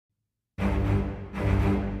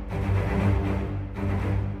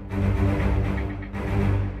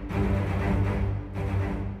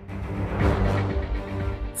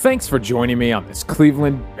Thanks for joining me on this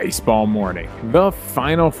Cleveland baseball morning. The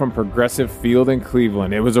final from Progressive Field in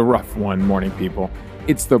Cleveland. It was a rough one, morning people.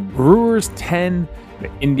 It's the Brewers 10, the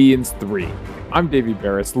Indians 3. I'm Davey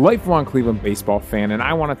Barris, lifelong Cleveland baseball fan, and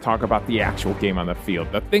I want to talk about the actual game on the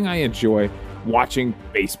field, the thing I enjoy, watching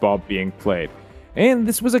baseball being played. And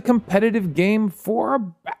this was a competitive game for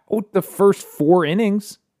about the first 4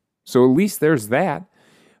 innings, so at least there's that.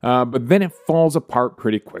 But then it falls apart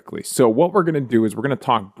pretty quickly. So what we're going to do is we're going to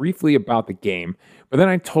talk briefly about the game. But then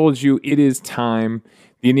I told you it is time.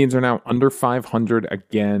 The Indians are now under 500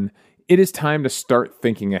 again. It is time to start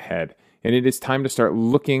thinking ahead. And it is time to start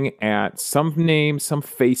looking at some names, some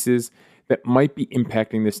faces that might be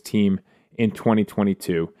impacting this team in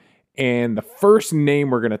 2022. And the first name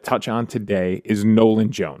we're going to touch on today is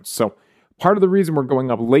Nolan Jones. So part of the reason we're going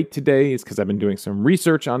up late today is because I've been doing some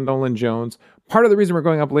research on Nolan Jones. Part of the reason we're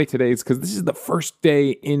going up late today is because this is the first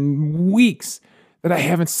day in weeks that I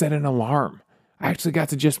haven't set an alarm. I actually got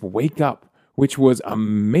to just wake up, which was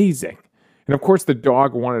amazing. And of course, the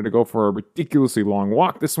dog wanted to go for a ridiculously long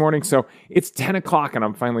walk this morning, so it's 10 o'clock and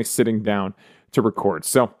I'm finally sitting down to record.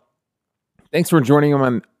 So thanks for joining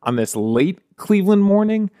me on this late Cleveland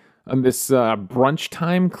morning, on this brunch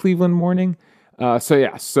time Cleveland morning.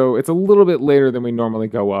 So it's a little bit later than we normally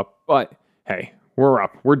go up, but hey, we're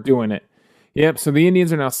up. We're doing it. Yep, so the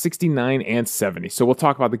Indians are now 69 and 70. So we'll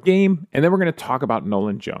talk about the game, and then we're going to talk about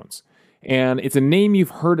Nolan Jones. And it's a name you've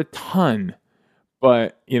heard a ton,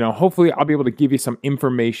 but, hopefully I'll be able to give you some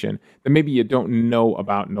information that maybe you don't know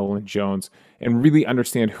about Nolan Jones and really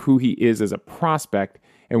understand who he is as a prospect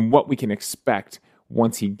and what we can expect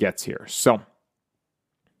once he gets here. So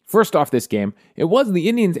first off this game, it was the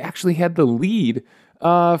Indians actually had the lead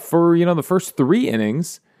for, the first 3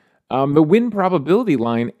 innings. The win probability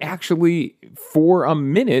line actually, for a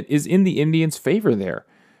minute, is in the Indians' favor there.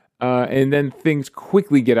 And then things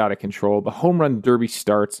quickly get out of control. The home run derby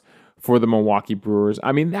starts for the Milwaukee Brewers.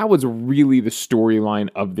 I mean, that was really the storyline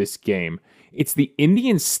of this game. It's the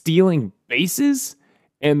Indians stealing bases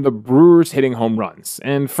and the Brewers hitting home runs.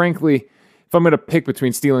 And frankly, if I'm going to pick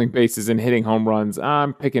between stealing bases and hitting home runs,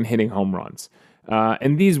 I'm picking hitting home runs.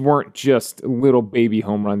 And these weren't just little baby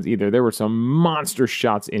home runs either. There were some monster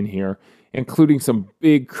shots in here, including some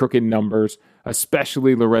big crooked numbers,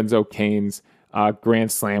 especially Lorenzo Cain's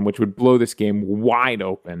grand slam, which would blow this game wide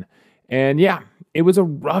open. And yeah, it was a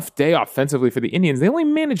rough day offensively for the Indians. They only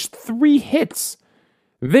managed 3 hits.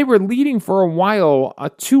 They were leading for a while,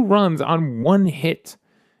 2 runs on 1 hit.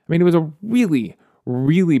 I mean, it was a really,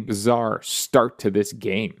 really bizarre start to this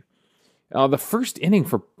game. The first inning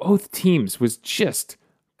for both teams was just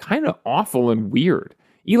kind of awful and weird.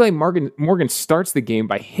 Eli Morgan starts the game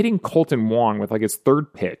by hitting Colton Wong with his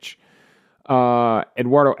 3rd pitch.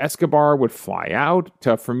 Eduardo Escobar would fly out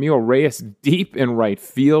to Franmil Reyes deep in right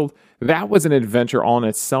field. That was an adventure all in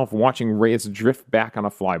itself, watching Reyes drift back on a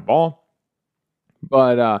fly ball.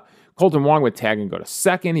 But Colton Wong would tag and go to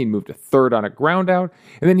second. He'd move to third on a ground out.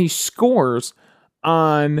 And then he scores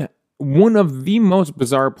on one of the most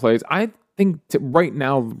bizarre plays. I think right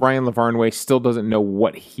now, Ryan Lavarnway still doesn't know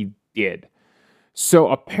what he did. So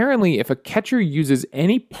apparently, if a catcher uses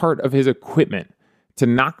any part of his equipment to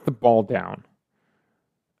knock the ball down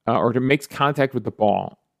or to makes contact with the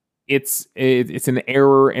ball, it's an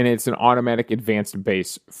error and it's an automatic advanced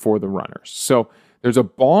base for the runners. So there's a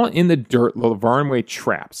ball in the dirt Lavarnway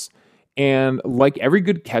traps, and like every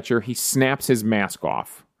good catcher, he snaps his mask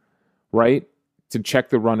off, right, to check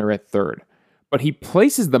the runner at third. But he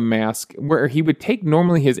places the mask where he would take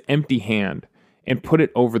normally his empty hand and put it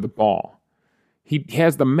over the ball. He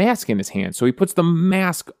has the mask in his hand, so he puts the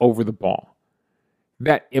mask over the ball.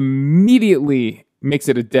 That immediately makes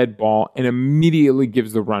it a dead ball and immediately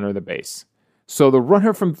gives the runner the base. So the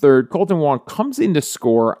runner from third, Colton Wong, comes in to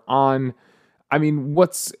score on,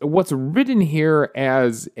 what's written here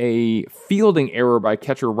as a fielding error by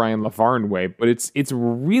catcher Ryan Lavarnway, but it's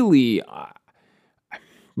really...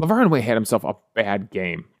 Lavarnway had himself a bad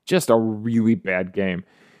game, just a really bad game.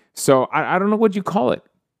 So I don't know what you call it.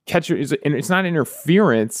 Catcher it's not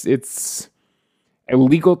interference. It's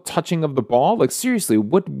illegal touching of the ball. Seriously,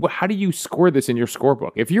 how do you score this in your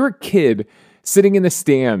scorebook? If you're a kid sitting in the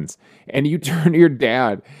stands and you turn to your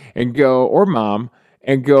dad and go, or mom,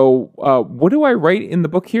 and go, what do I write in the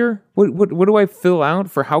book here? What do I fill out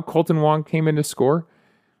for how Colton Wong came in to score?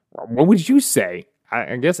 What would you say?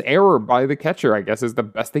 I guess error by the catcher, I guess, is the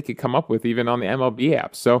best they could come up with, even on the MLB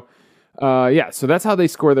app. So, so that's how they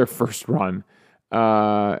score their first run.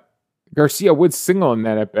 Garcia would single in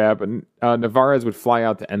that at bat, but Narvaez would fly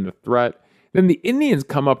out to end the threat. Then the Indians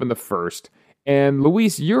come up in the first, and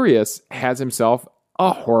Luis Urias has himself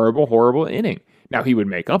a horrible, horrible inning Now, he would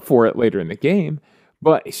make up for it later in the game,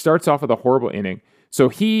 but he starts off with a horrible inning. So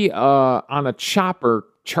he, on a chopper,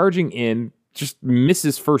 charging in, just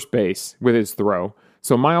misses first base with his throw.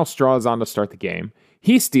 So Miles Straw is on to start the game.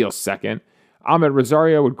 He steals second. Ahmed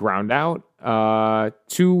Rosario would ground out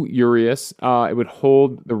to Urias. It would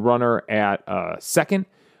hold the runner at second.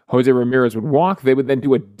 Jose Ramirez would walk. They would then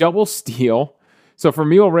do a double steal. So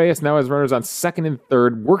Franmil Reyes now has runners on second and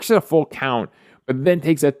third, works at a full count, but then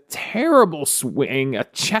takes a terrible swing, a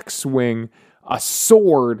check swing, a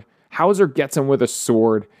sword. Hauser gets him with a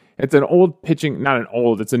sword. It's an old pitching, not an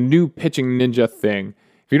old, it's a new pitching ninja thing.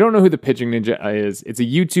 If you don't know who the pitching ninja is, it's a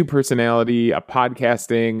YouTube personality, a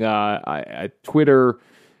podcasting, a Twitter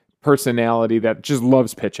personality that just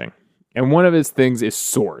loves pitching. And one of his things is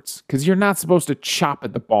swords, because you're not supposed to chop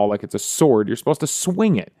at the ball like it's a sword. You're supposed to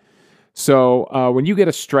swing it. So when you get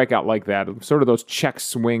a strikeout like that, sort of those check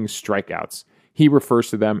swing strikeouts, he refers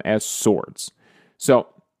to them as swords. So,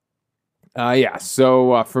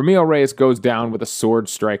 Franmil Reyes goes down with a sword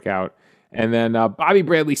strikeout. And then Bobby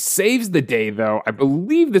Bradley saves the day, though. I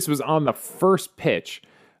believe this was on the first pitch.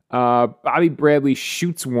 Bobby Bradley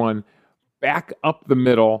shoots one back up the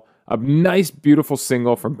middle. A nice, beautiful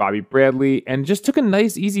single from Bobby Bradley, and just took a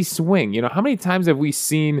nice, easy swing. You know, how many times have we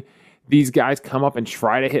seen these guys come up and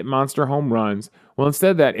try to hit monster home runs? Well,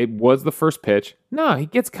 instead of that, it was the first pitch. No, he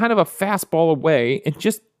gets kind of a fastball away and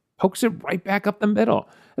just pokes it right back up the middle.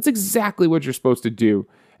 That's exactly what you're supposed to do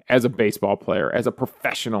as a baseball player, as a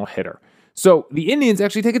professional hitter. So the Indians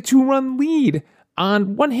actually take a 2-run lead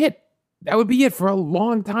on one hit. That would be it for a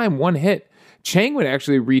long time, one hit. Chang would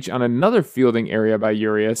actually reach on another fielding area by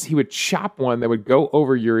Urias. He would chop one that would go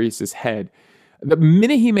over Urias' head. The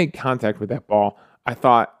minute he made contact with that ball, I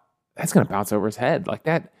thought, that's going to bounce over his head. Like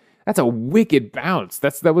that's a wicked bounce.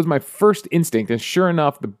 That was my first instinct. And sure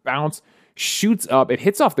enough, the bounce shoots up. It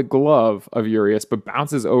hits off the glove of Urias, but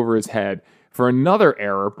bounces over his head for another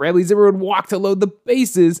error. Bradley Zimmer would walk to load the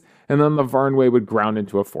bases, and then LaVarnway would ground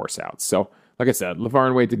into a force out. So, like I said,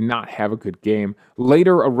 LaVarnway did not have a good game.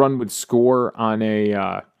 Later, a run would score on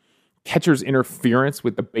a catcher's interference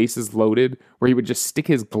with the bases loaded, where he would just stick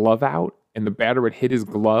his glove out, and the batter would hit his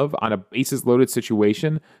glove on a bases loaded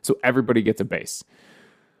situation, so everybody gets a base.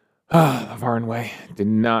 LaVarnway did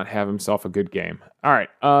not have himself a good game. All right,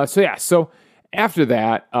 so after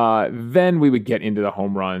that, then we would get into the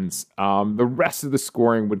home runs. The rest of the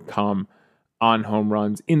scoring would come on home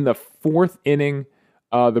runs. In the fourth inning,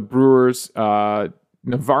 the Brewers,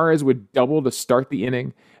 Narvaez would double to start the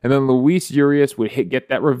inning, and then Luis Urias would get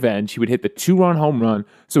that revenge. He would hit the 2-run home run,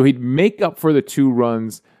 so he'd make up for the 2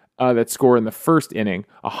 runs that score in the first inning.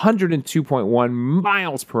 102.1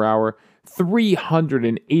 miles per hour,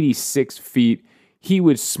 386 feet. He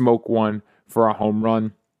would smoke one for a home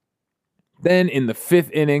run. Then in the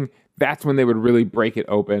 5th inning, that's when they would really break it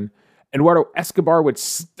open. Eduardo Escobar would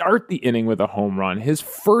start the inning with a home run, his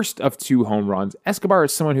first of 2 home runs. Escobar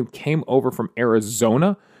is someone who came over from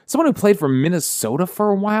Arizona, someone who played for Minnesota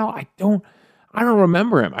for a while. I don't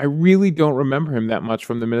remember him. I really don't remember him that much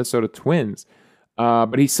from the Minnesota Twins.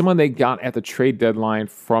 But he's someone they got at the trade deadline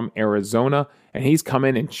from Arizona, and he's come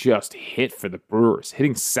in and just hit for the Brewers,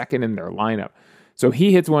 hitting second in their lineup. So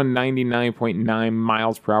he hits one 99.9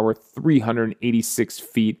 miles per hour, 386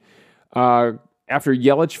 feet. After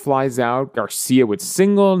Yelich flies out, Garcia would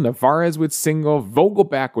single, Narvaez would single,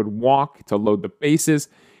 Vogelback would walk to load the bases.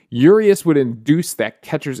 Urias would induce that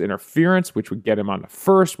catcher's interference, which would get him on the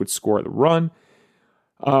first, would score the run.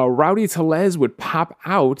 Rowdy Tellez would pop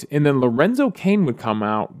out, and then Lorenzo Cain would come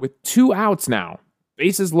out with 2 outs now.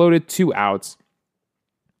 Bases loaded, 2 outs.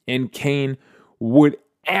 And Cain would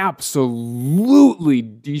absolutely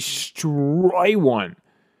destroy one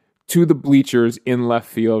to the bleachers in left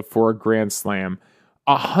field for a grand slam.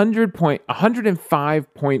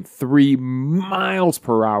 105.3 miles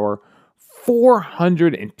per hour,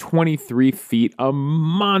 423 feet, a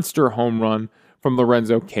monster home run from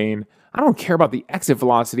Lorenzo Cain. I don't care about the exit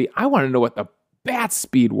velocity. I want to know what the bat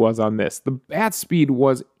speed was on this. The bat speed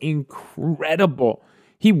was incredible.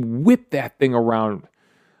 He whipped that thing around.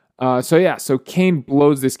 So Cain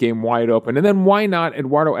blows this game wide open. And then why not?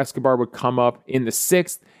 Eduardo Escobar would come up in the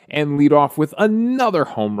 6th and lead off with another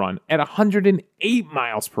home run at 108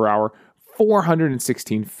 miles per hour,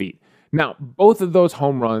 416 feet. Now, both of those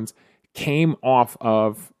home runs come off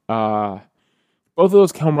of Sam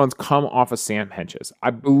Hentges.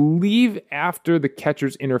 I believe after the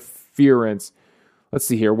catcher's interference. Let's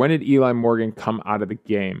see here. When did Eli Morgan come out of the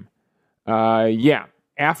game?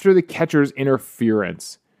 After the catcher's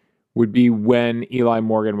interference would be when Eli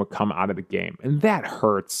Morgan would come out of the game. And that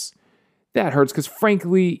hurts. That hurts because,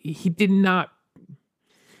 frankly, he did not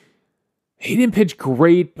He didn't pitch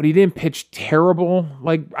great, but he didn't pitch terrible.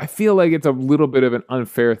 Like, I feel like it's a little bit of an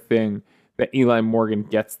unfair thing that Eli Morgan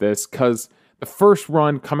gets this, because the first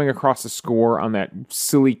run coming across the score on that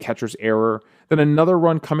silly catcher's error, then another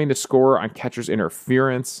run coming to score on catcher's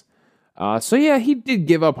interference. So yeah, he did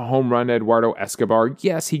give up a home run to Eduardo Escobar.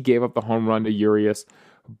 Yes, he gave up the home run to Urias,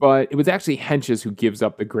 but it was actually Hentges who gives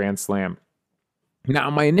up the grand slam. Now,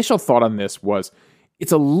 my initial thought on this was,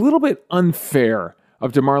 it's a little bit unfair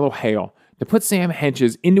of DeMarlo Hale to put Sam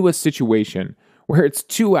Hentges into a situation where it's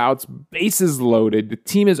 2 outs, bases loaded, the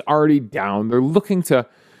team is already down. They're looking to,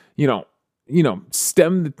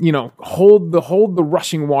 stem, hold the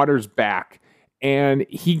rushing waters back, and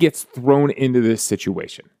he gets thrown into this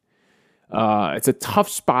situation. It's a tough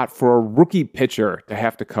spot for a rookie pitcher to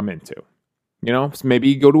have to come into. So maybe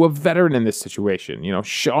you go to a veteran in this situation,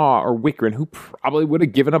 Shaw or Wickren, who probably would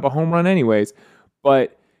have given up a home run anyways,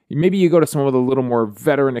 but maybe you go to someone with a little more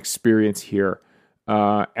veteran experience here,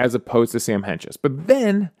 as opposed to Sam Hentges. But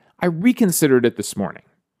then I reconsidered it this morning.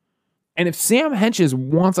 And if Sam Hentges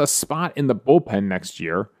wants a spot in the bullpen next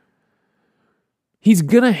year, he's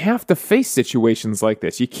going to have to face situations like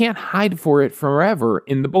this. You can't hide for it forever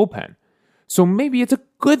in the bullpen. So maybe it's a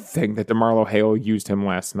good thing that DeMarlo Hale used him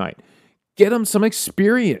last night. Get him some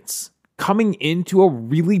experience coming into a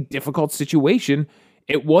really difficult situation.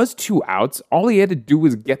 It was 2 outs. All he had to do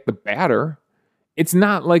was get the batter. It's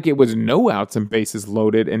not like it was no outs and bases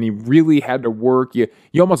loaded and he really had to work. You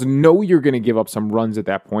almost know you're going to give up some runs at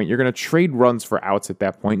that point. You're going to trade runs for outs at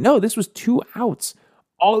that point. No, this was 2 outs.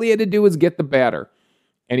 All he had to do was get the batter,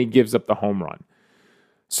 and he gives up the home run.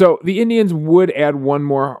 So the Indians would add one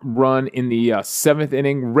more run in the 7th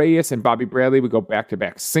inning. Reyes and Bobby Bradley would go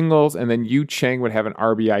back-to-back singles, and then Yu Chang would have an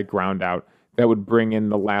RBI ground out that would bring in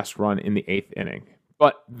the last run in the 8th inning.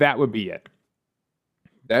 But that would be it.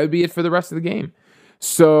 That would be it for the rest of the game.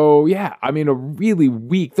 So, yeah, a really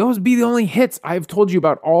weak. Those would be the only hits. I've told you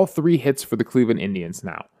about all 3 hits for the Cleveland Indians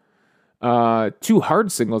now. 2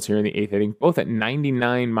 hard singles here in the 8th inning, both at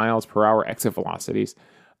 99 miles per hour exit velocities.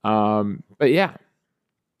 But, yeah.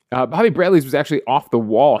 Bobby Bradley's was actually off the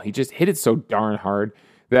wall. He just hit it so darn hard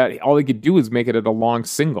that all he could do was make it at a long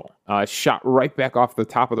single. Shot right back off the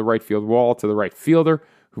top of the right field wall to the right fielder,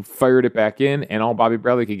 who fired it back in, and all Bobby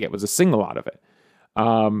Bradley could get was a single out of it.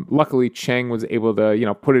 Luckily, Chang was able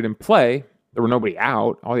to, put it in play. There were nobody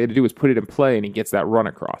out. All he had to do was put it in play, and he gets that run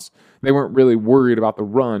across. They weren't really worried about the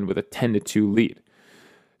run with a 10-2 lead.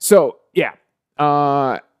 So, yeah.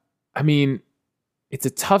 It's a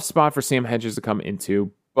tough spot for Sam Hentges to come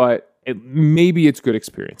into, but maybe it's good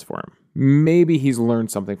experience for him. Maybe he's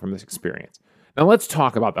learned something from this experience. Now, let's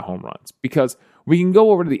talk about the home runs, because we can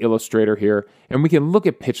go over to the Illustrator here, and we can look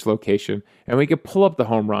at pitch location, and we can pull up the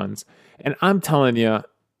home runs. And I'm telling you,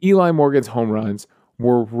 Eli Morgan's home runs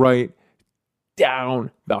were right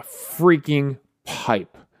down the freaking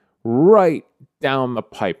pipe. Right down the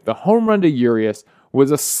pipe. The home run to Urias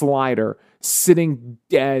was a slider sitting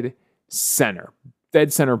dead center.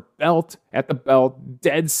 Dead center belt, at the belt,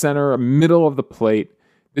 dead center, middle of the plate.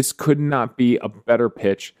 This could not be a better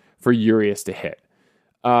pitch for Urias to hit.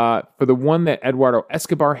 For the one that Eduardo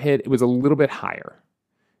Escobar hit, it was a little bit higher.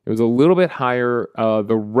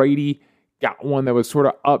 The righty got one that was sort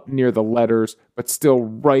of up near the letters, but still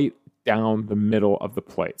right down the middle of the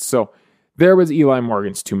plate. So there was Eli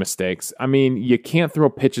Morgan's 2 mistakes. You can't throw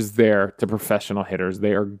pitches there to professional hitters.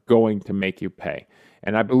 They are going to make you pay.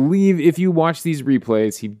 And I believe if you watch these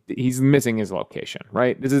replays, he's missing his location,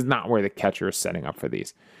 right? This is not where the catcher is setting up for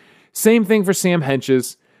these. Same thing for Sam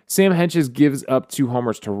Hentges. Sam Hentges gives up 2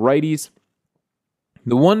 homers to righties.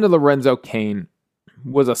 The one to Lorenzo Cain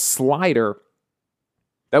was a slider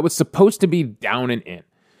that was supposed to be down and in.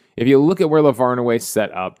 If you look at where Lavarnway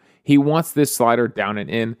set up, he wants this slider down and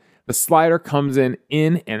in. The slider comes in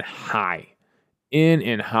and high. In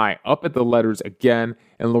and high, up at the letters again,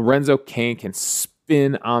 and Lorenzo Cain can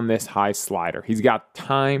spin on this high slider. He's got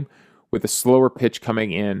time with a slower pitch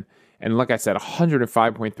coming in, and like I said,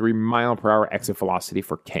 105.3 mile per hour exit velocity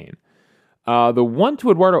for Cain. The one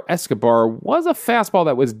to Eduardo Escobar was a fastball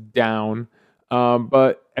that was down,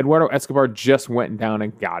 but Eduardo Escobar just went down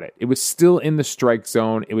and got it. It was still in the strike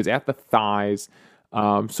zone. It was at the thighs,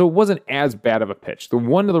 so it wasn't as bad of a pitch. The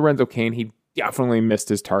one to Lorenzo Cain, he definitely missed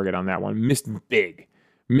his target on that one. Missed big.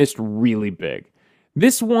 Missed really big.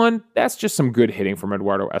 This one, that's just some good hitting from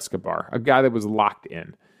Eduardo Escobar, a guy that was locked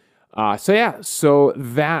in. Pitch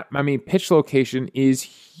location is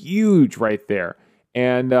huge right there.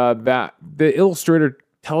 And that the Illustrator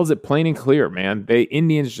tells it plain and clear, man. The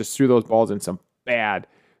Indians just threw those balls in some bad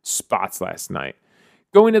spots last night.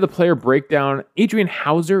 Going to the player breakdown, Adrian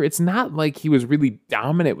Hauser, it's not like he was really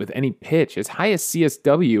dominant with any pitch. His highest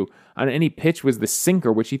CSW on any pitch was the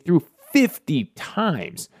sinker, which he threw 50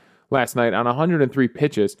 times last night on 103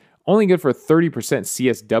 pitches, only good for 30%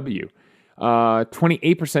 CSW. 28%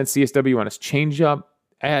 CSW on his changeup.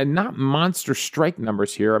 Not monster strike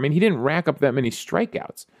numbers here. I mean, he didn't rack up that many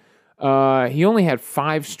strikeouts. He only had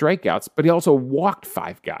 5 strikeouts, but he also walked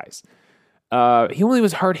 5 guys. He only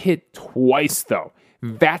was hard hit twice, though.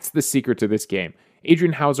 That's the secret to this game.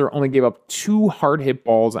 Adrian Hauser only gave up 2 hard hit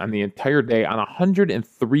balls on the entire day on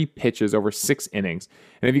 103 pitches over 6 innings.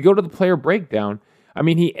 And if you go to the player breakdown, I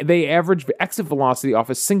mean, they averaged exit velocity off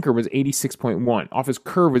his sinker was 86.1, off his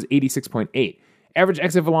curve was 86.8. Average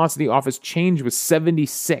exit velocity off his change was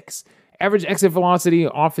 76. Average exit velocity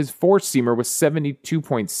off his four-seamer was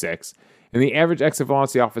 72.6. And the average exit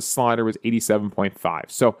velocity off his slider was 87.5.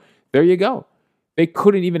 So there you go. They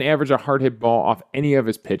couldn't even average a hard hit ball off any of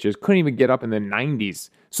his pitches, couldn't even get up in the 90s.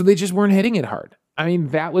 So they just weren't hitting it hard. I mean,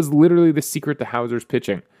 that was literally the secret to Hauser's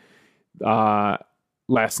pitching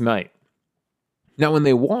last night. Now, when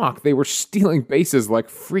they walk, they were stealing bases like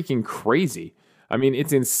freaking crazy. I mean,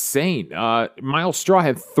 it's insane. Miles Straw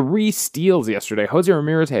had 3 steals yesterday. Jose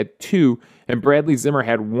Ramirez had 2, and Bradley Zimmer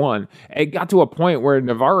had 1. It got to a point where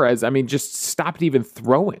Narvaez, just stopped even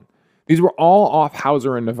throwing. These were all off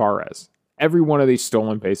Hauser and Narvaez. Every one of these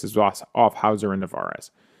stolen bases was off Hauser and Narvaez.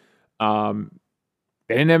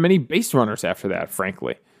 They didn't have many base runners after that,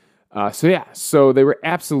 frankly. So they were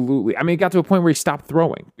absolutely... it got to a point where he stopped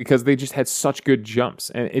throwing because they just had such good jumps,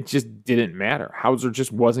 and it just didn't matter. Hauser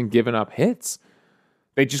just wasn't giving up hits.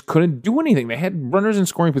 They just couldn't do anything. They had runners in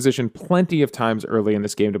scoring position plenty of times early in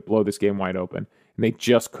this game to blow this game wide open, and they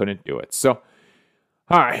just couldn't do it. So,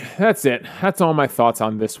 all right, that's it. That's all my thoughts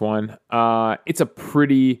on this one. It's a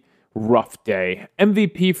pretty rough day.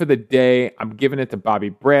 MVP for the day, I'm giving it to Bobby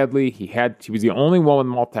Bradley. He was the only one with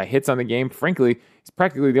multi-hits on the game. Frankly, he's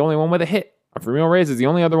practically the only one with a hit. Ramil Reyes is the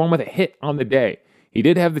only other one with a hit on the day. He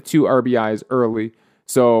did have the 2 RBIs early,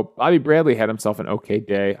 so Bobby Bradley had himself an okay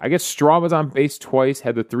day. I guess Straw was on base twice,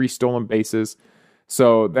 had the 3 stolen bases,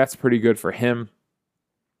 so that's pretty good for him.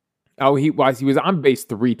 He was on base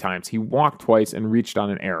 3 times. He walked twice and reached on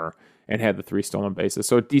an error and had the 3 stolen bases,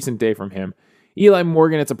 so a decent day from him. Eli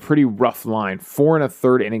Morgan, it's a pretty rough line. 4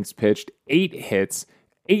 1/3 innings pitched, 8 hits,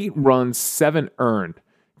 8 runs, 7 earned,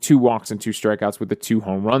 2 walks and 2 strikeouts with the 2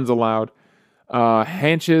 home runs allowed.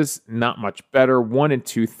 Hanches, not much better. 1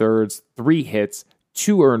 2/3, 3 hits,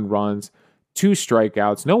 2 earned runs, 2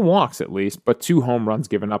 strikeouts, no walks at least, but 2 home runs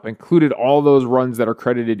given up. Included all those runs that are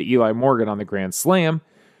credited to Eli Morgan on the grand slam.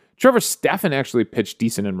 Trevor Stephan actually pitched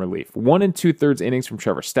decent in relief. 1 2/3 innings from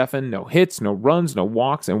Trevor Stephan. No hits, no runs, no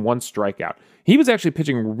walks, and 1 strikeout. He was actually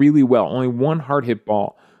pitching really well. Only 1 hard hit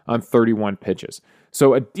ball on 31 pitches.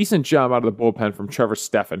 So a decent job out of the bullpen from Trevor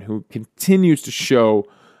Stephan, who continues to show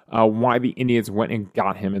why the Indians went and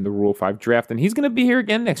got him in the Rule 5 draft. And he's going to be here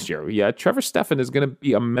again next year. Yeah, Trevor Stephan is going to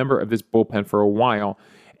be a member of this bullpen for a while.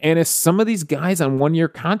 And as some of these guys on 1-year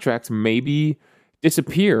contracts maybe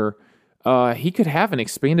disappear, he could have an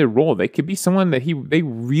expanded role. They could be someone that they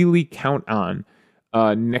really count on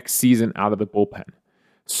next season out of the bullpen.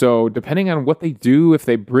 So depending on what they do, if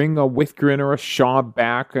they bring a Withgren or a Shaw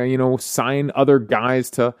back, sign other guys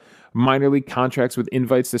to minor league contracts with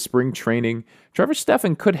invites to spring training, Trevor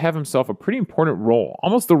Stephan could have himself a pretty important role,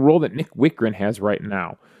 almost the role that Nick Withgren has right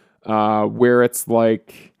now, where it's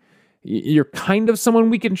like you're kind of someone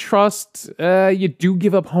we can trust. You do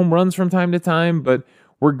give up home runs from time to time, but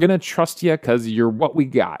we're going to trust you because you're what we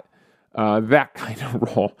got. That kind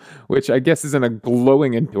of role, which I guess isn't a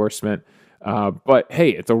glowing endorsement. But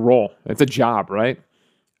hey, it's a role. It's a job, right?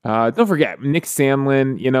 Don't forget, Nick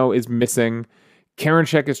Sandlin, is missing.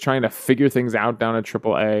 Karinchak is trying to figure things out down at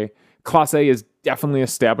AAA. Clase has definitely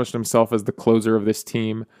established himself as the closer of this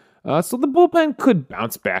team. So the bullpen could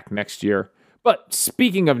bounce back next year. But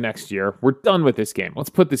speaking of next year, we're done with this game. Let's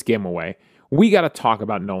put this game away. We got to talk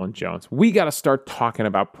about Nolan Jones. We got to start talking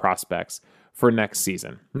about prospects for next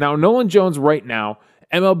season. Now, Nolan Jones right now,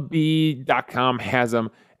 MLB.com has him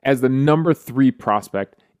as the number 3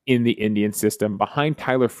 prospect in the Indian system behind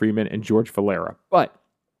Tyler Freeman and George Valera. But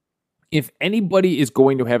if anybody is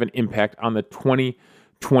going to have an impact on the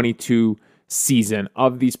 2022 season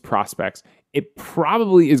of these prospects, it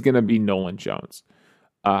probably is going to be Nolan Jones.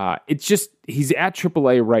 He's at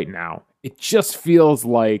AAA right now. It just feels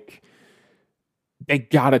like they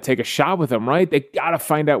got to take a shot with him, right? They got to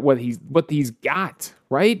find out what he's got,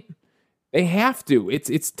 right? They have to.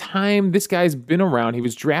 It's time. This guy's been around. He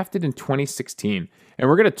was drafted in 2016, and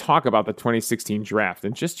we're going to talk about the 2016 draft.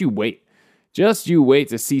 And just you wait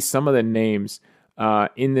to see some of the names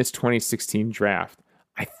in this 2016 draft.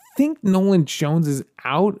 I think Nolan Jones is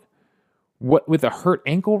out with a hurt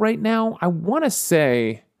ankle right now. I want to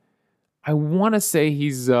say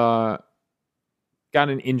he's got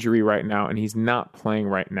an injury right now and he's not playing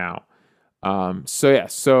right now.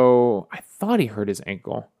 So I thought he hurt his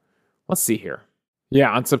ankle. Let's see here.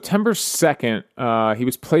 Yeah, on September 2nd, he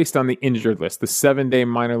was placed on the injured list, the 7-day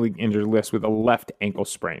minor league injured list with a left ankle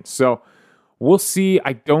sprain. So we'll see.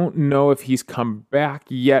 I don't know if he's come back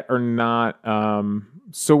yet or not.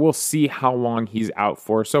 So we'll see how long he's out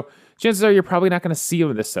for. So chances are you're probably not going to see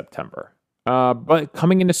him this September. But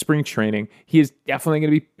coming into spring training, he is definitely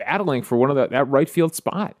going to be battling for one of that right field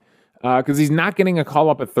spot because he's not getting a call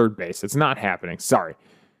up at third base. It's not happening. Sorry.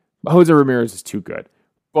 Jose Ramirez is too good.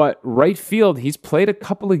 But right field, he's played a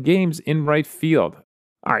couple of games in right field.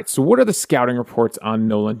 All right, so what are the scouting reports on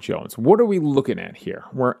Nolan Jones? What are we looking at here?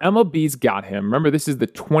 Where MLB's got him, remember this is the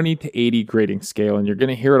 20 to 80 grading scale, and you're going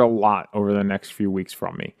to hear it a lot over the next few weeks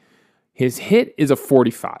from me. His hit is a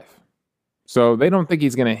 45. So they don't think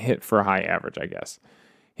he's going to hit for a high average, I guess.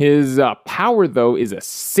 His power, though, is a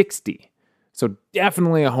 60. So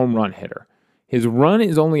definitely a home run hitter. His run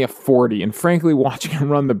is only a 40, and frankly, watching him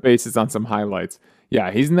run the bases on some highlights, yeah,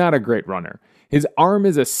 he's not a great runner. His arm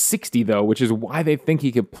is a 60, though, which is why they think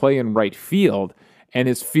he could play in right field, and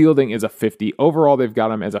his fielding is a 50. Overall, they've got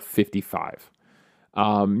him as a 55.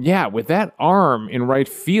 With that arm in right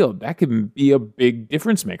field, that could be a big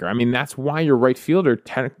difference maker. I mean, that's why your right fielder,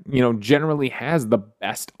 generally has the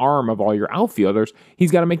best arm of all your outfielders.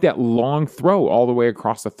 He's got to make that long throw all the way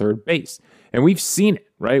across the third base. And we've seen it,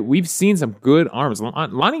 right? We've seen some good arms.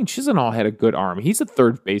 Lonnie Chisenhall had a good arm. He's a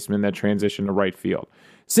third baseman that transitioned to right field.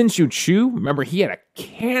 Shin-Soo Choo, remember, he had a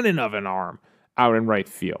cannon of an arm out in right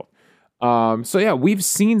field. We've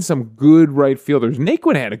seen some good right fielders.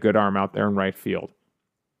 Naquin had a good arm out there in right field.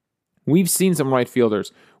 We've seen some right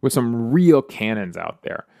fielders with some real cannons out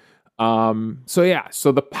there.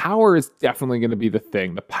 So the power is definitely going to be the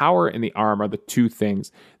thing. The power and the arm are the two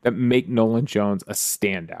things that make Nolan Jones a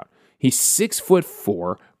standout. He's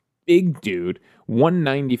 6'4", big dude,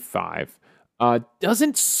 195.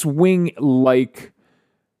 Doesn't swing like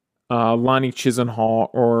Lonnie Chisenhall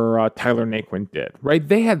or Tyler Naquin did, right?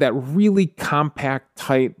 They had that really compact,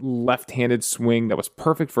 tight, left-handed swing that was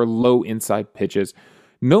perfect for low inside pitches.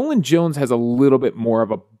 Nolan Jones has a little bit more of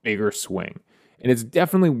a bigger swing, and it's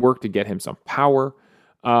definitely worked to get him some power.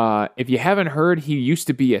 If you haven't heard, he used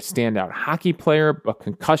to be a standout hockey player, but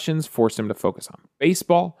concussions forced him to focus on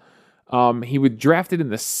baseball. He was drafted in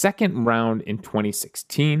the second round in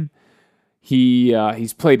 2016.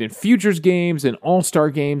 He's played in futures games and all-star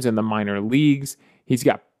games in the minor leagues. He's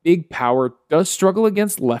got big power, does struggle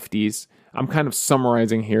against lefties. I'm kind of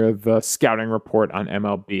summarizing here the scouting report on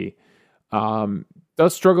MLB.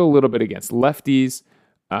 Does struggle a little bit against lefties.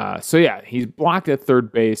 He's blocked at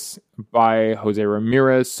third base by Jose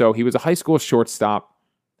Ramirez. So he was a high school shortstop.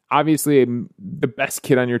 Obviously, the best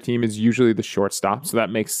kid on your team is usually the shortstop, so that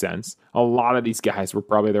makes sense. A lot of these guys were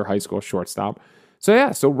probably their high school shortstop.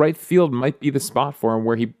 So right field might be the spot for him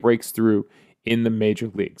where he breaks through in the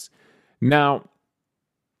major leagues. Now,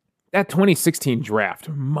 that 2016 draft,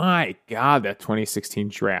 my God, that 2016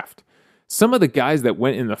 draft. Some of the guys that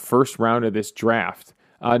went in the first round of this draft,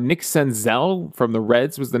 Nick Senzel from the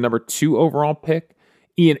Reds was the number 2 overall pick.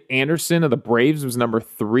 Ian Anderson of the Braves was number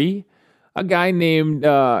 3. A guy named,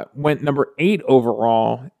 went number 8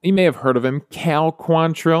 overall. You may have heard of him, Cal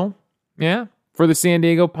Quantrill. Yeah, for the San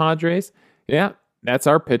Diego Padres. Yeah, that's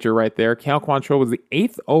our pitcher right there. Cal Quantrill was the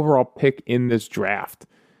 8th overall pick in this draft.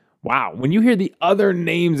 Wow, when you hear the other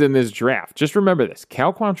names in this draft, just remember this.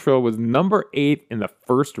 Cal Quantrill was number 8 in the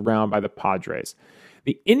first round by the Padres.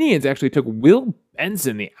 The Indians actually took Will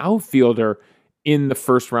Benson, the outfielder, in the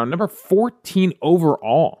first round, number 14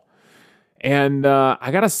 overall. And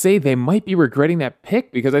I got to say, they might be regretting that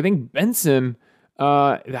pick because I think Benson,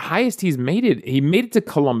 the highest he made it to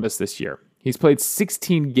Columbus this year. He's played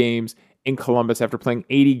 16 games in Columbus after playing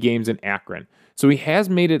 80 games in Akron. So he has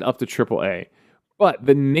made it up to AAA. But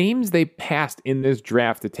the names they passed in this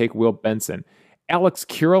draft to take Will Benson, Alex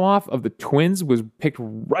Kirilloff of the Twins was picked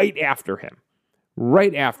right after him.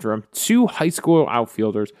 Right after him. 2 high school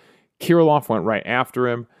outfielders. Kirilloff went right after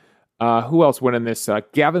him. Who else went in this?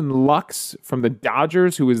 Gavin Lux from the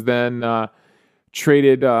Dodgers, who was then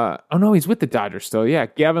traded. He's with the Dodgers still. Yeah,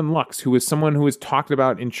 Gavin Lux, who was someone who was talked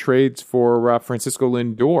about in trades for Francisco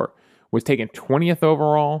Lindor, was taken 20th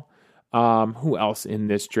overall. Who else in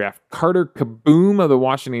this draft? Carter Kaboom of the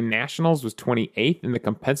Washington Nationals was 28th in the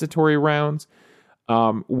compensatory rounds.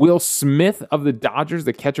 Will Smith of the Dodgers,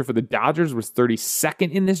 the catcher for the Dodgers, was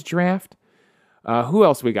 32nd in this draft. Who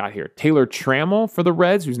else we got here? Taylor Trammell for the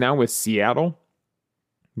Reds, who's now with Seattle.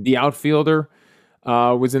 The outfielder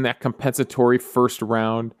was in that compensatory first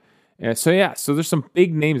round. So there's some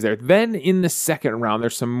big names there. Then in the second round,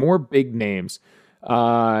 there's some more big names.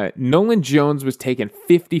 Nolan Jones was taken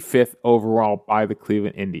 55th overall by the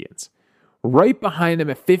Cleveland Indians. Right behind him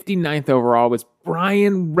at 59th overall was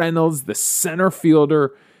Brian Reynolds, the center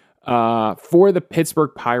fielder for the Pittsburgh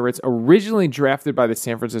Pirates, originally drafted by the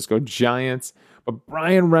San Francisco Giants. But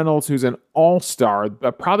Brian Reynolds, who's an all-star,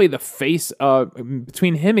 but probably the face of,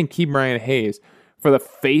 between him and Ke'Bryan Hayes, for the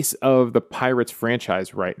face of the Pirates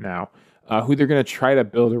franchise right now, who they're going to try to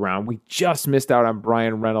build around. We just missed out on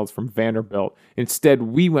Brian Reynolds from Vanderbilt. Instead,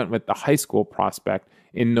 we went with the high school prospect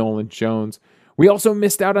in Nolan Jones. We also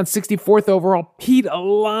missed out on 64th overall, Pete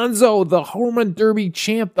Alonso, the home run derby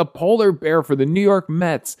champ, the polar bear for the New York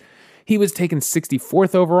Mets. He was taken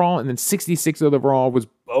 64th overall, and then 66th overall was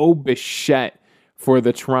Bo Bichette for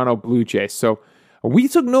the Toronto Blue Jays. So we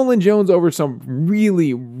took Nolan Jones over some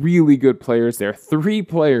really, really good players there. 3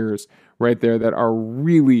 players right there that are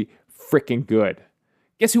really freaking good.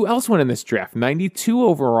 Guess who else went in this draft? 92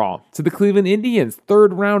 overall to the Cleveland Indians.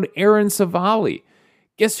 3rd round, Aaron Savali.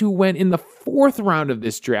 Guess who went in the 4th round of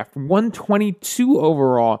this draft? 122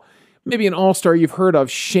 overall. Maybe an all-star you've heard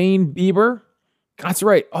of, Shane Bieber. That's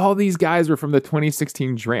right. All these guys were from the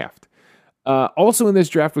 2016 draft. Also in this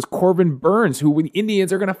draft was Corbin Burns, who the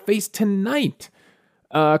Indians are going to face tonight.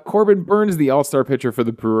 Corbin Burns, the all-star pitcher for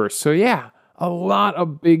the Brewers. So yeah, a lot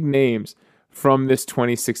of big names from this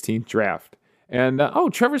 2016 draft. And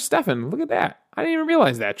Trevor Stephan, look at that. I didn't even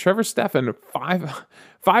realize that. Trevor Stephan,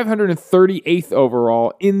 538th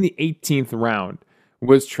overall in the 18th round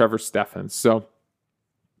was Trevor Stephan. So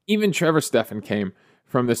even Trevor Stephan came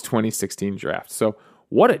from this 2016 draft. So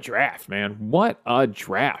what a draft, man. What a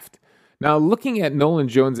draft. Now, looking at Nolan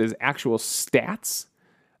Jones' actual stats,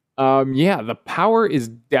 the power is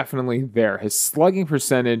definitely there. His slugging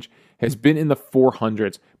percentage has been in the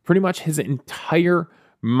 400s pretty much his entire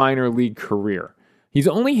minor league career. He's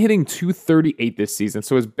only hitting .238 this season,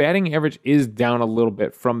 so his batting average is down a little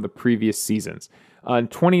bit from the previous seasons. In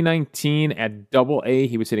 2019, at Double-A,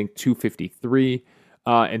 he was hitting .253.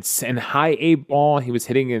 In high A ball, he was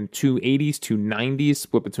hitting in .280s, .290s,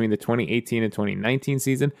 split between the 2018 and 2019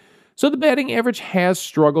 season. So the batting average has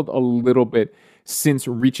struggled a little bit since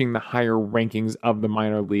reaching the higher rankings of the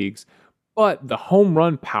minor leagues. But the home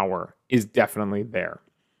run power is definitely there.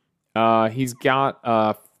 He's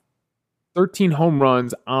got 13 home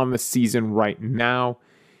runs on the season right now.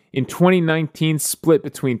 In 2019, split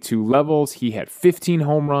between 2 levels, he had 15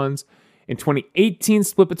 home runs. In 2018,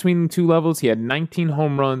 split between 2 levels, he had 19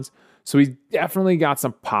 home runs. So he's definitely got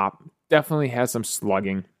some pop, definitely has some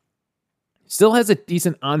slugging. Still has a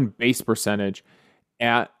decent on-base percentage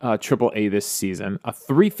at Triple-A this season, a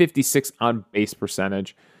 .356 on-base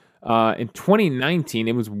percentage. In 2019,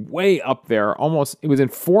 it was way up there, almost, it was in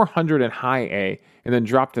 400 in high A, and then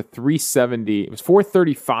dropped to 370. It was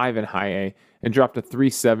 435 in high A, and dropped to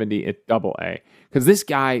 370 at Double A. Because this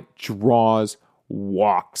guy draws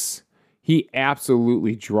walks. He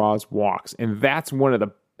absolutely draws walks, and that's one of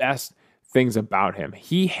the best things about him.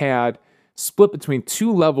 He had split between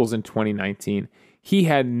 2 levels in 2019. He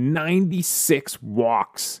had 96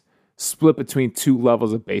 walks split between 2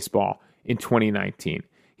 levels of baseball in 2019.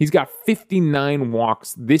 He's got 59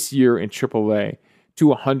 walks this year in AAA to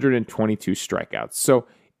 122 strikeouts. So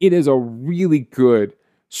it is a really good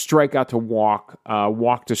strikeout to walk,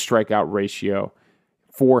 walk to strikeout ratio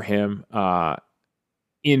for him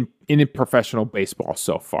in professional baseball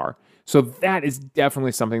so far. So that is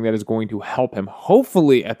definitely something that is going to help him,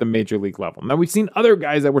 hopefully, at the major league level. Now, we've seen other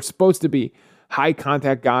guys that were supposed to be high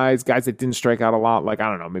contact guys that didn't strike out a lot, like, I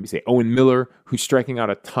don't know, maybe say Owen Miller, who's striking out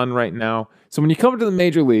a ton right now. So when you come to the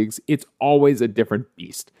major leagues, it's always a different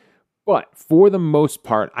beast. But for the most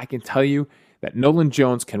part, I can tell you that Nolan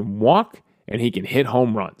Jones can walk and he can hit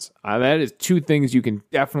home runs. That is 2 things you can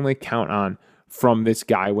definitely count on from this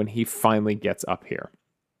guy when he finally gets up here.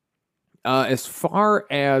 As far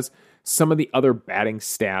as some of the other batting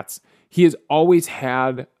stats, he has always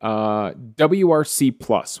had WRC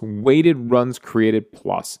plus, weighted runs created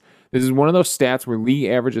plus. This is one of those stats where league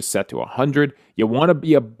average is set to 100. You want to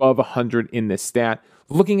be above 100 in this stat.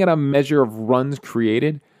 Looking at a measure of runs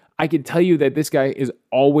created, I can tell you that this guy is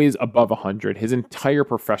always above 100 his entire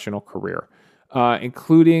professional career,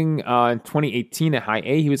 including in 2018 at high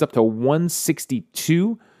A, he was up to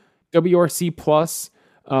 162 WRC plus.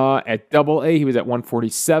 At Double A, he was at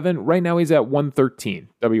 147. Right now, he's at 113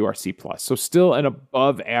 WRC plus. So still an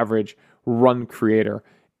above average run creator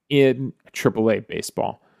in AAA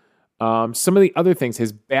baseball. Some of the other things,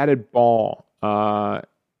 his batted ball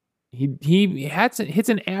He hits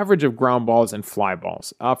an average of ground balls and fly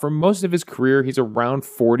balls. For most of his career, he's around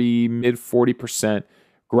mid 40%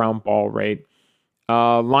 ground ball rate.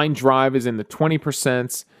 Line drive is in the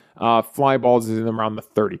 20%. Fly balls is in around the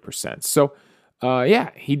 30%. So,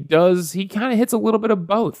 he kind of hits a little bit of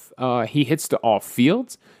both. He hits to all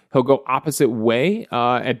fields. He'll go opposite way.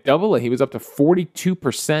 At Double-A, he was up to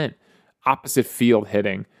 42% opposite field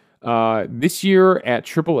hitting. This year at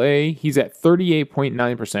Triple-A, he's at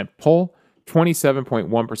 38.9% pull,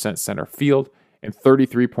 27.1% center field, and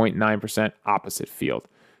 33.9% opposite field.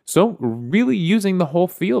 So really using the whole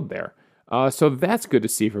field there. So that's good to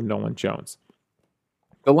see from Nolan Jones.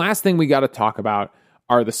 The last thing we got to talk about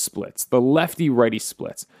are the splits, the lefty-righty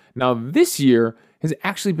splits. Now, this year has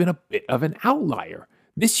actually been a bit of an outlier.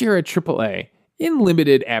 This year at Triple-A, in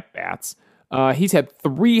limited at-bats, he's had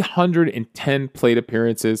 310 plate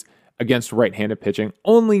appearances against right-handed pitching,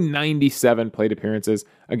 only 97 plate appearances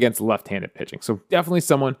against left-handed pitching. So definitely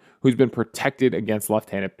someone who's been protected against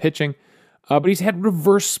left-handed pitching. But he's had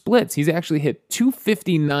reverse splits. He's actually hit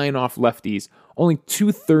 259 off lefties, only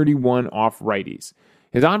 231 off righties.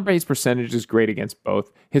 His on-base percentage is great against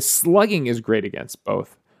both. His slugging is great against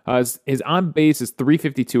both. His on-base is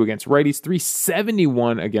 352 against righties,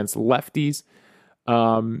 371 against lefties.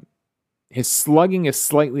 His slugging is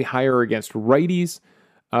slightly higher against righties.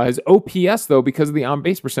 His OPS, though, because of the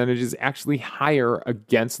on-base percentage, is actually higher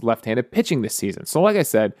against left-handed pitching this season. So like I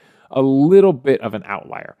said, a little bit of an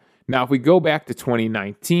outlier. Now, if we go back to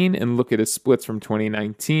 2019 and look at his splits from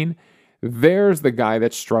 2019, there's the guy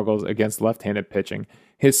that struggles against left-handed pitching.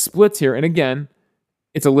 His splits here, and again,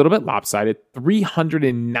 it's a little bit lopsided,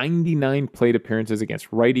 399 plate appearances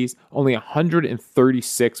against righties, only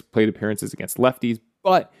 136 plate appearances against lefties,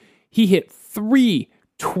 but he hit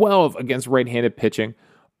 312 against right-handed pitching,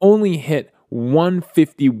 only hit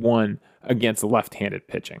 151 against left-handed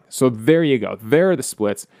pitching. So there you go. There are the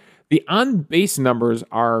splits. The on-base numbers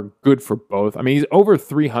are good for both. I mean, he's over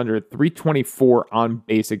 300, 324 on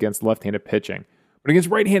base against left-handed pitching. But against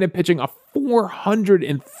right-handed pitching, a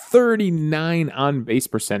 439 on-base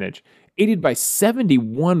percentage, aided by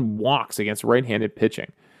 71 walks against right-handed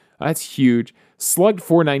pitching. That's huge. Slugged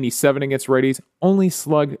 497 against righties, only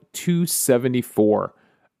slugged 274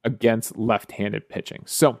 against left-handed pitching.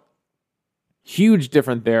 So, huge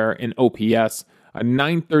difference there in OPS. A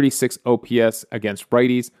 936 OPS against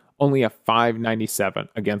righties, only a 597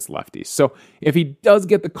 against lefties. So if he does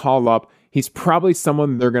get the call up, he's probably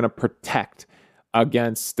someone they're going to protect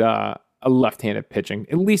against a left-handed pitching,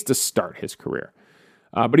 at least to start his career.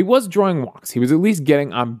 But he was drawing walks. He was at least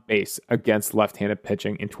getting on base against left-handed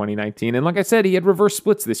pitching in 2019. And like I said, he had reverse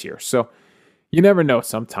splits this year. So you never know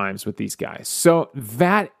sometimes with these guys. So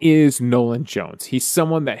that is Nolan Jones. He's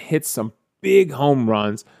someone that hits some big home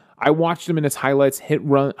runs. I watched him in his highlights hit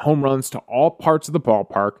home runs to all parts of the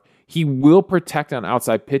ballpark. He will protect on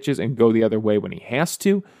outside pitches and go the other way when he has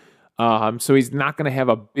to. So he's not going to have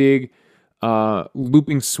a big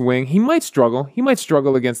looping swing. He might struggle. He might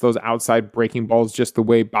struggle against those outside breaking balls just the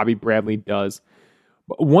way Bobby Bradley does.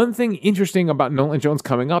 But one thing interesting about Nolan Jones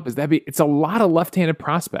coming up is that it's a lot of left-handed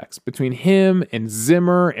prospects. Between him and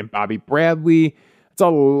Zimmer and Bobby Bradley, it's a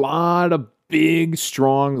lot of big,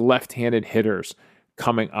 strong left-handed hitters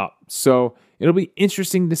coming up. So it'll be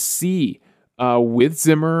interesting to see with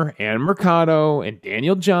Zimmer and Mercado and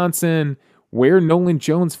Daniel Johnson where Nolan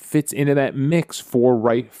Jones fits into that mix for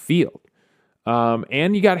right field.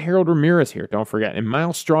 And you got Harold Ramirez here, don't forget. And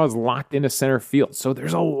Miles Straw is locked into center field. So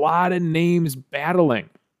there's a lot of names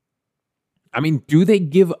battling. I mean, do they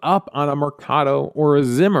give up on a Mercado or a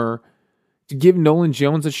Zimmer to give Nolan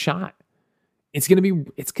Jones a shot? It's gonna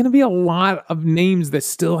be a lot of names that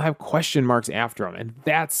still have question marks after them, and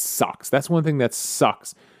that sucks. That's one thing that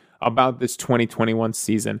sucks about this 2021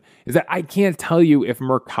 season is that I can't tell you if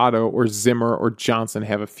Mercado or Zimmer or Johnson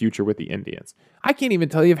have a future with the Indians. I can't even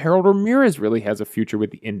tell you if Harold Ramirez really has a future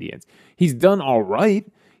with the Indians. He's done all right.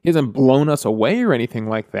 He hasn't blown us away or anything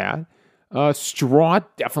like that. Straw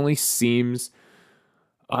definitely seems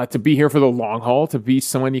to be here for the long haul, to be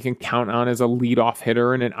someone you can count on as a leadoff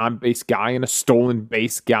hitter and an on-base guy and a stolen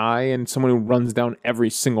base guy and someone who runs down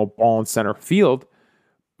every single ball in center field.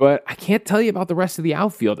 But I can't tell you about the rest of the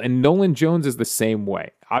outfield, and Nolan Jones is the same way.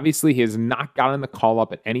 Obviously, he has not gotten the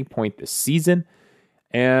call-up at any point this season,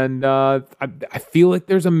 and I feel like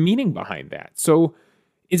there's a meaning behind that. So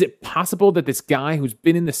is it possible that this guy who's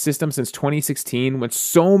been in the system since 2016, when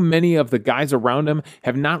so many of the guys around him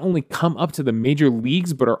have not only come up to the major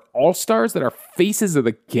leagues, but are all-stars that are faces of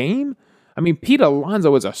the game? I mean, Pete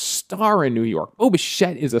Alonso is a star in New York. Bo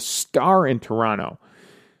Bichette is a star in Toronto.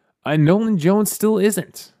 Nolan Jones still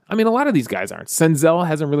isn't. I mean, a lot of these guys aren't. Senzel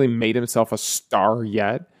hasn't really made himself a star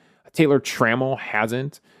yet. Taylor Trammell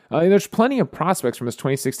hasn't. There's plenty of prospects from this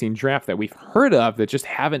 2016 draft that we've heard of that just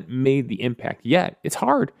haven't made the impact yet. It's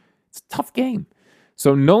hard. It's a tough game.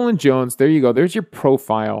 So Nolan Jones, there you go. There's your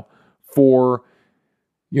profile for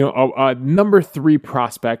a number 3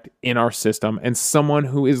 prospect in our system and someone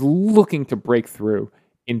who is looking to break through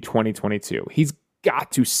in 2022. He's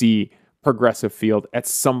got to see Progressive Field at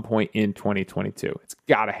some point in 2022. It's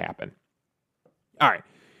got to happen. All right.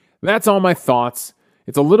 That's all my thoughts.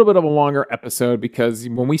 It's a little bit of a longer episode because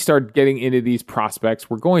when we start getting into these prospects,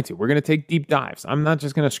 we're going to take deep dives. I'm not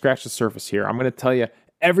just going to scratch the surface here. I'm going to tell you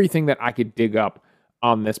everything that I could dig up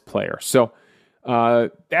on this player. So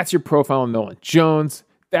that's your profile on Nolan Jones.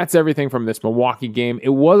 That's everything from this Milwaukee game. It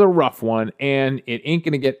was a rough one, and it ain't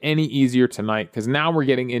going to get any easier tonight because now we're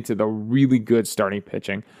getting into the really good starting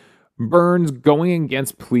pitching. Burns going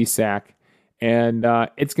against Plesac, and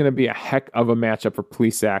it's going to be a heck of a matchup for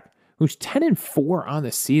Plesac, who's 10-4 on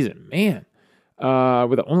the season. Man,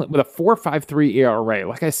 with a 4.53 ERA.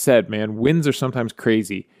 Like I said, man, wins are sometimes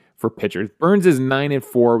crazy for pitchers. Burns is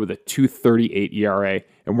 9-4 with a 2.38 ERA,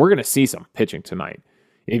 and we're going to see some pitching tonight.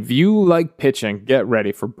 If you like pitching, get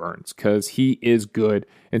ready for Burns because he is good,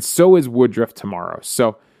 and so is Woodruff tomorrow.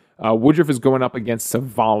 So Woodruff is going up against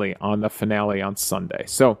Savali on the finale on Sunday.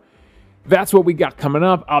 So that's what we got coming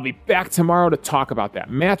up. I'll be back tomorrow to talk about that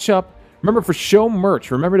matchup. Remember, for show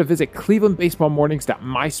merch, remember to visit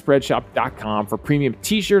clevelandbaseballmornings.myspreadshop.com for premium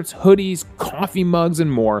t-shirts, hoodies, coffee mugs,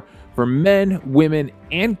 and more for men, women,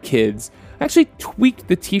 and kids. I actually tweaked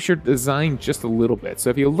the t-shirt design just a little bit.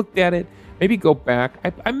 So if you looked at it, maybe go back.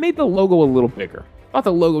 I made the logo a little bigger. I thought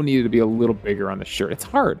the logo needed to be a little bigger on the shirt. It's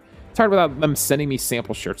hard. It's hard without them sending me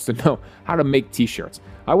sample shirts to know how to make t-shirts.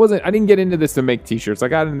 I didn't get into this to make t-shirts. I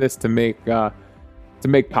got into this to make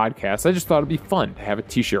podcasts. I just thought it'd be fun to have a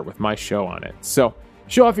t-shirt with my show on it. So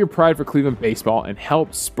show off your pride for Cleveland baseball and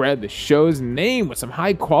help spread the show's name with some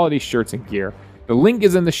high quality shirts and gear. The link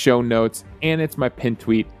is in the show notes, and it's my pinned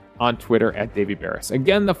tweet on Twitter at Davey Barris.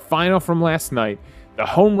 Again, the final from last night, the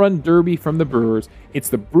home run derby from the Brewers. It's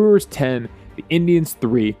the Brewers 10, the Indians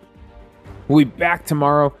 3. We'll be back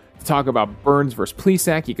tomorrow to talk about Burns versus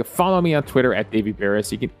Plesac. You can follow me on Twitter at Davey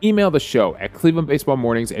Barris. You can email the show at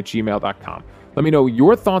clevelandbaseballmornings@gmail.com. Let me know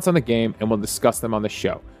your thoughts on the game, and we'll discuss them on the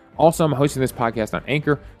show. Also, I'm hosting this podcast on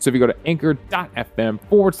Anchor, so if you go to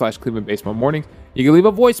anchor.fm/Cleveland Baseball Mornings, you can leave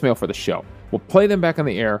a voicemail for the show. We'll play them back on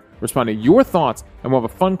the air, respond to your thoughts, and we'll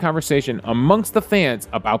have a fun conversation amongst the fans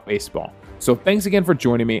about baseball. So thanks again for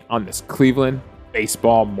joining me on this Cleveland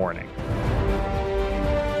Baseball Morning.